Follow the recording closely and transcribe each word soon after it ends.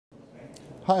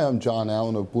Hi, I'm John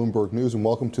Allen of Bloomberg News, and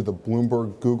welcome to the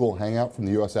Bloomberg Google Hangout from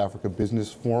the U.S. Africa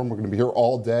Business Forum. We're going to be here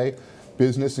all day,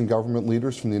 business and government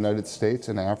leaders from the United States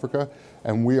and Africa,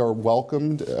 and we are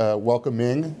welcoming,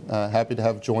 happy to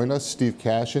have join us, Steve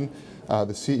Cashin, the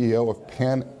CEO of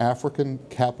Pan-African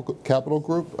Capital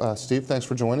Group. Steve, thanks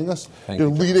for joining us. You're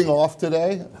leading off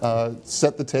today.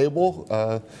 Set the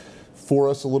table for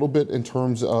us a little bit in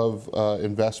terms of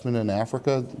investment in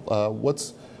Africa.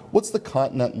 What's the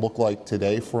continent look like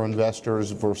today for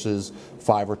investors versus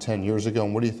 5 or 10 years ago,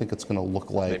 and what do you think it's going to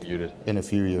look like in a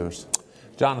few years?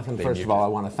 Jonathan, first of all, I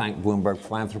want to thank Bloomberg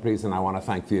Philanthropies, and I want to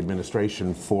thank the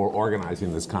administration for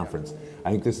organizing this conference.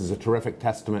 I think this is a terrific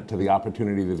testament to the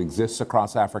opportunity that exists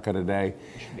across Africa today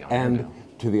and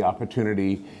to the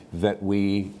opportunity that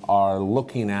we are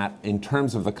looking at in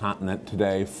terms of the continent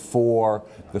today for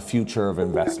the future of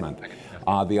investment.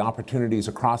 The opportunities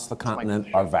across the continent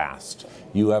are vast.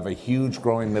 You have a huge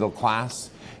growing middle class.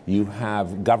 You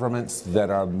have governments that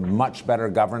are much better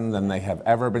governed than they have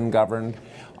ever been governed.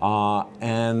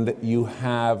 And you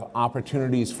have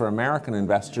opportunities for American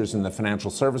investors in the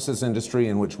financial services industry,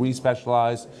 in which we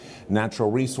specialize, natural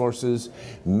resources,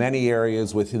 many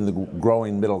areas within the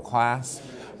growing middle class,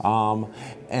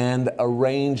 and a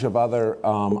range of other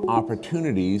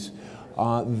opportunities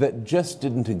that just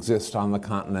didn't exist on the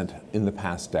continent in the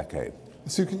past decade.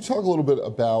 So can you talk a little bit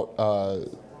about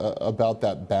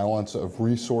that balance of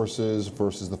resources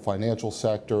versus the financial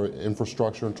sector,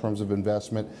 infrastructure in terms of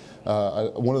investment?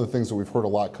 One of the things that we've heard a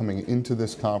lot coming into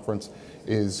this conference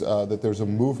is that there's a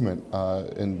movement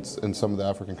in some of the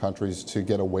African countries to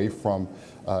get away from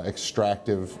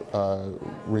extractive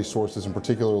resources, and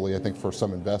particularly, I think, for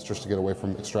some investors to get away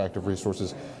from extractive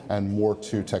resources and more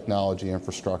to technology,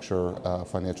 infrastructure,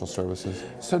 financial services.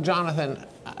 So, Jonathan,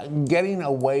 getting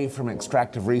away from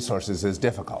extractive resources is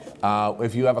difficult.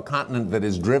 If you have a continent that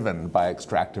is driven by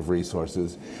extractive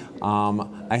resources,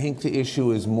 I think the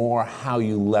issue is more how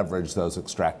you leverage those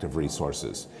extractive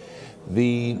resources.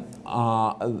 The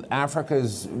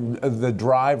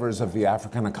drivers of the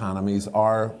African economies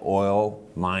are oil,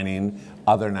 mining,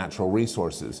 other natural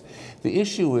resources. The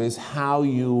issue is how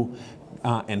you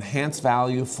enhance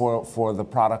value for the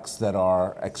products that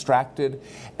are extracted,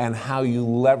 and how you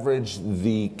leverage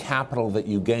the capital that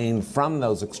you gain from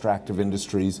those extractive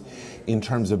industries in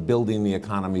terms of building the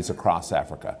economies across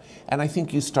Africa. And I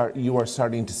think you are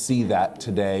starting to see that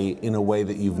today in a way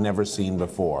that you've never seen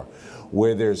before,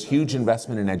 where there's huge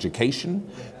investment in education,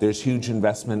 there's huge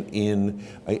investment in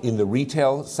the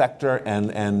retail sector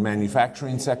and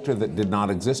manufacturing sector that did not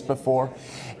exist before.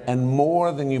 And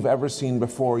more than you've ever seen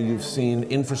before, you've seen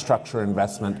infrastructure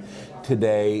investment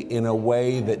today in a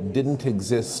way that didn't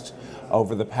exist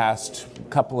over the past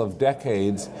couple of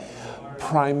decades,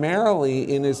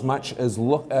 primarily in as much as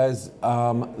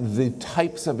the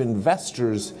types of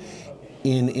investors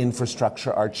in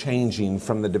infrastructure are changing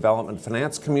from the development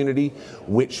finance community,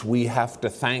 which we have to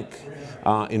thank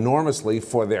enormously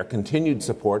for their continued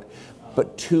support,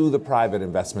 but to the private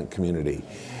investment community.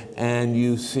 And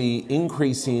you see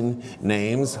increasing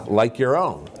names like your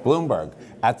own, Bloomberg,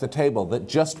 at the table that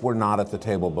just were not at the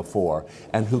table before,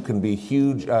 and who can be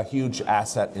a huge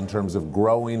asset in terms of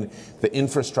growing the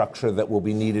infrastructure that will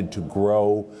be needed to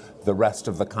grow the rest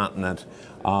of the continent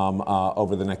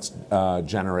over the next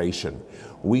generation.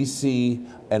 We see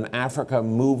an Africa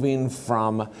moving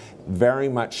from very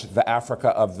much the Africa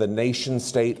of the nation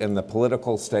state and the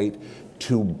political state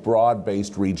to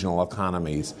broad-based regional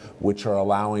economies, which are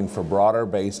allowing for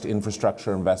broader-based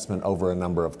infrastructure investment over a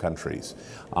number of countries.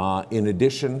 In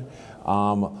addition,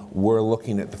 we're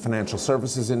looking at the financial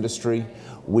services industry,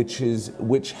 which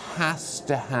has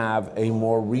to have a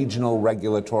more regional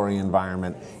regulatory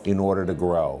environment in order to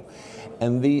grow.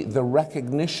 And the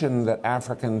recognition that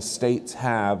African states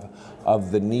have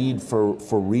of the need for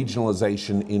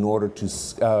regionalization in order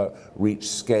to reach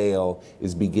scale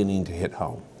is beginning to hit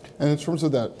home. And in terms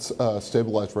of that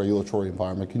stabilized regulatory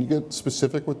environment, can you get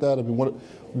specific with that? I mean,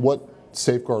 what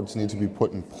safeguards need to be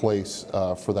put in place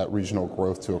for that regional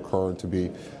growth to occur and to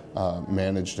be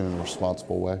managed in a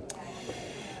responsible way?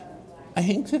 I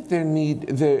think that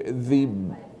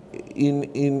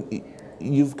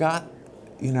you've got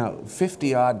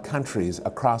 50-odd countries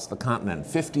across the continent,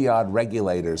 50-odd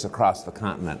regulators across the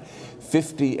continent,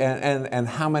 and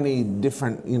how many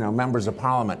different members of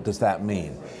parliament does that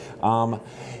mean?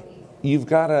 You've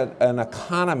got an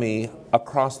economy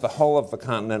across the whole of the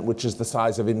continent, which is the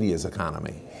size of India's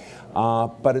economy.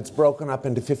 But it's broken up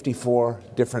into 54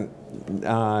 different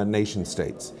nation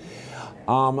states.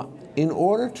 In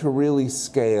order to really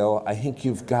scale, I think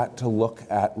you've got to look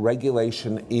at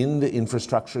regulation in the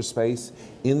infrastructure space,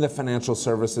 in the financial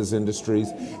services industries,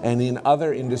 and in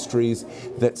other industries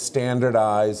that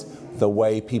standardize the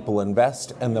way people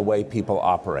invest and the way people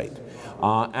operate.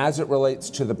 As it relates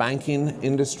to the banking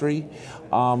industry,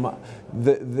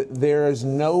 there is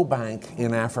no bank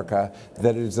in Africa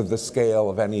that is of the scale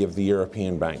of any of the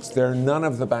European banks. There are none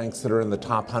of the banks that are in the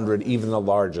top 100, even the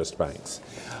largest banks.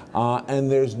 And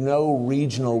there's no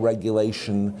regional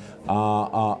regulation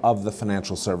of the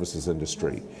financial services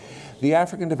industry. The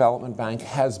African Development Bank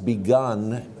has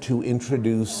begun to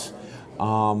introduce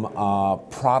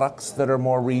products that are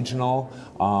more regional,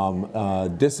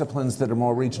 disciplines that are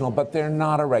more regional, but they're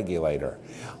not a regulator.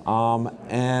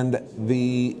 And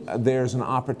there's an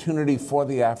opportunity for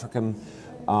the African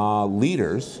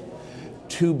leaders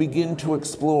to begin to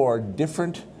explore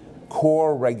different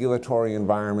core regulatory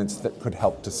environments that could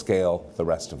help to scale the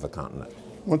rest of the continent.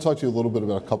 I want to talk to you a little bit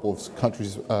about a couple of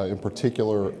countries in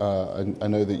particular. I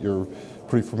know that you're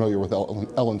pretty familiar with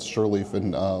Ellen Sirleaf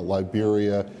in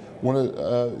Liberia.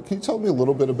 Can you tell me a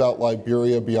little bit about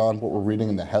Liberia beyond what we're reading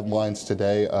in the headlines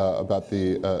today about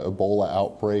the Ebola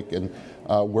outbreak and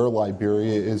where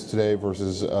Liberia is today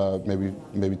versus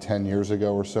maybe 10 years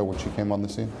ago or so when she came on the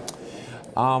scene?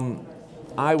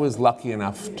 I was lucky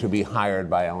enough to be hired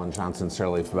by Ellen Johnson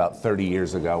Sirleaf about 30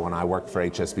 years ago when I worked for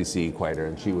HSBC Equator,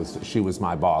 and she was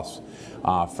my boss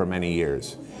for many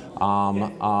years.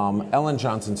 Ellen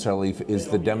Johnson Sirleaf is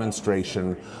the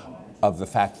demonstration of the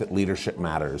fact that leadership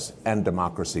matters and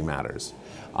democracy matters.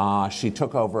 She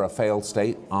took over a failed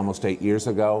state almost 8 years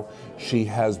ago. She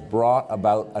has brought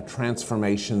about a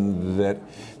transformation that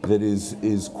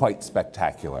is quite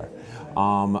spectacular.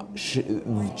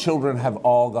 Children have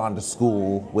all gone to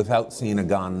school without seeing a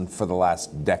gun for the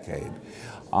last decade.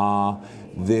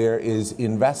 There is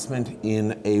investment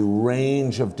in a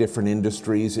range of different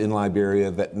industries in Liberia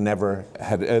that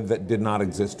that did not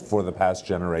exist for the past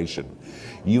generation.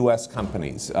 U.S.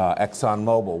 companies,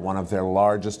 ExxonMobil, one of their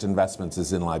largest investments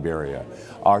is in Liberia.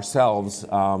 Ourselves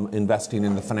investing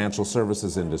in the financial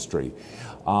services industry.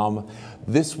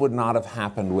 This would not have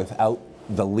happened without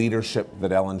the leadership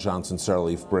that Ellen Johnson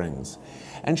Sirleaf brings.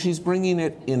 And she's bringing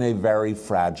it in a very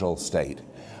fragile state.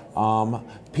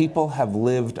 People have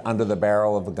lived under the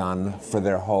barrel of a gun for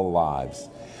their whole lives.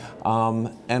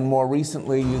 And more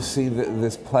recently, you see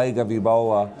this plague of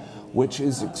Ebola, which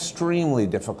is extremely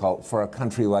difficult for a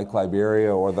country like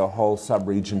Liberia or the whole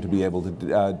sub-region to be able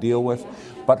to deal with.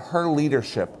 But her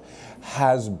leadership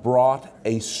has brought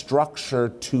a structure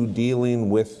to dealing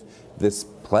with this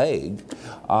plague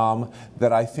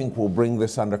that I think will bring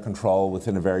this under control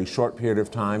within a very short period of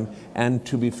time. And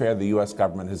to be fair, the U.S.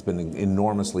 government has been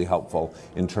enormously helpful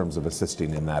in terms of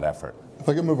assisting in that effort. If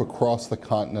I could move across the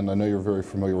continent, I know you're very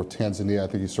familiar with Tanzania. I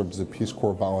think you served as a Peace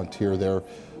Corps volunteer there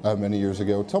many years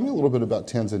ago. Tell me a little bit about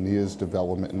Tanzania's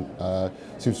development.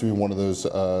 Seems to be one of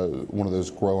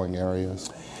those growing areas.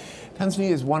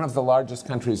 Tanzania is one of the largest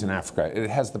countries in Africa. It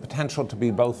has the potential to be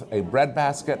both a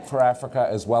breadbasket for Africa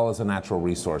as well as a natural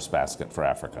resource basket for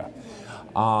Africa.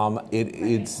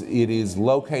 It is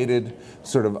located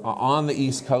sort of on the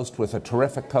East Coast with a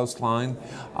terrific coastline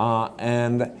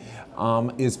and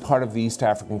is part of the East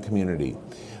African community.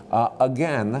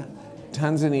 Again,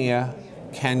 Tanzania,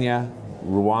 Kenya,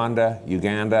 Rwanda,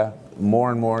 Uganda,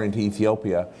 more and more into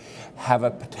Ethiopia, have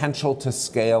a potential to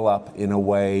scale up in a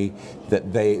way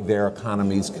that their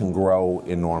economies can grow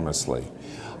enormously.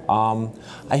 I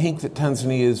think that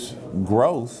Tanzania's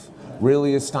growth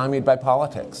really is stymied by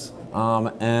politics.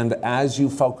 And as you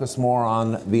focus more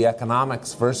on the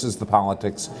economics versus the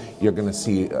politics, you're going to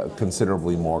see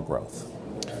considerably more growth.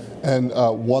 And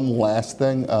one last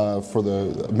thing,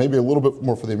 maybe a little bit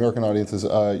more for the American audiences,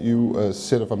 you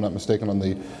sit, if I'm not mistaken, on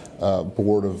the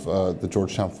board of the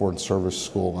Georgetown Foreign Service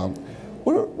School.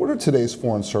 What are today's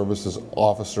foreign services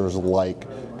officers like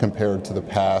compared to the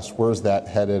past? Where's that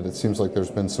headed? It seems like there's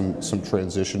been some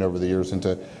transition over the years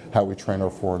into how we train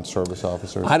our foreign service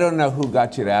officers. I don't know who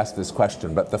got you to ask this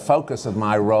question, but the focus of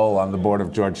my role on the board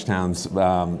of Georgetown's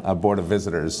Board of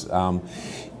Visitors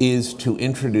is to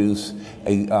introduce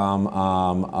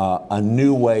a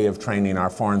new way of training our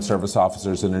foreign service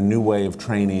officers and a new way of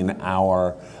training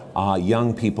our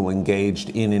young people engaged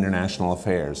in international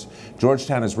affairs.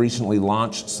 Georgetown has recently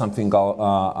launched something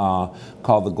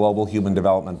called the Global Human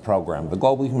Development Program. The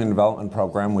Global Human Development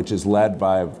Program, which is led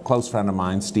by a close friend of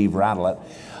mine, Steve Radelet,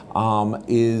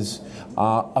 is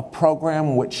a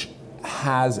program which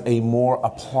has a more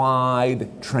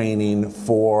applied training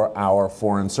for our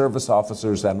foreign service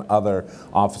officers and other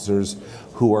officers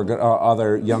who are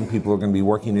other young people who are going to be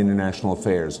working in international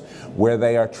affairs, where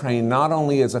they are trained not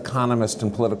only as economists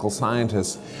and political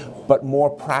scientists, but more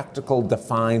practical,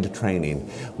 defined training,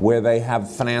 where they have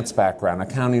finance background,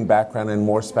 accounting background, and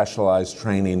more specialized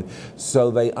training, so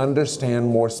they understand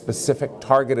more specific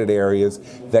targeted areas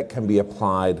that can be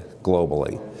applied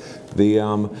globally.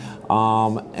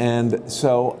 And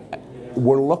so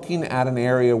we're looking at an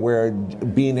area where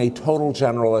being a total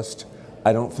generalist,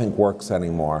 I don't think works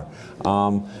anymore.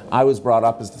 I was brought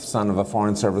up as the son of a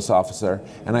foreign service officer,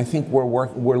 and I think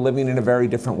we're living in a very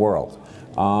different world.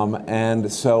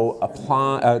 And so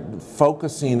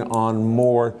focusing on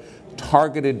more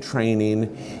targeted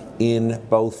training in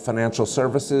both financial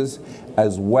services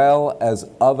as well as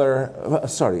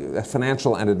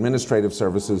financial and administrative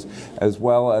services, as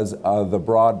well as the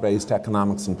broad-based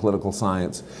economics and political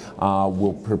science,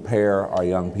 will prepare our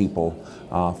young people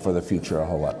for the future a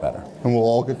whole lot better. And we'll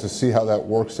all get to see how that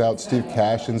works out. Steve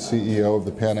Cashin, CEO of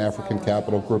the Pan-African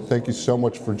Capital Group, thank you so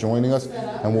much for joining us,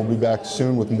 and we'll be back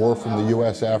soon with more from the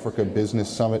U.S.-Africa Business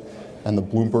Summit and the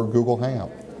Bloomberg Google Hangout.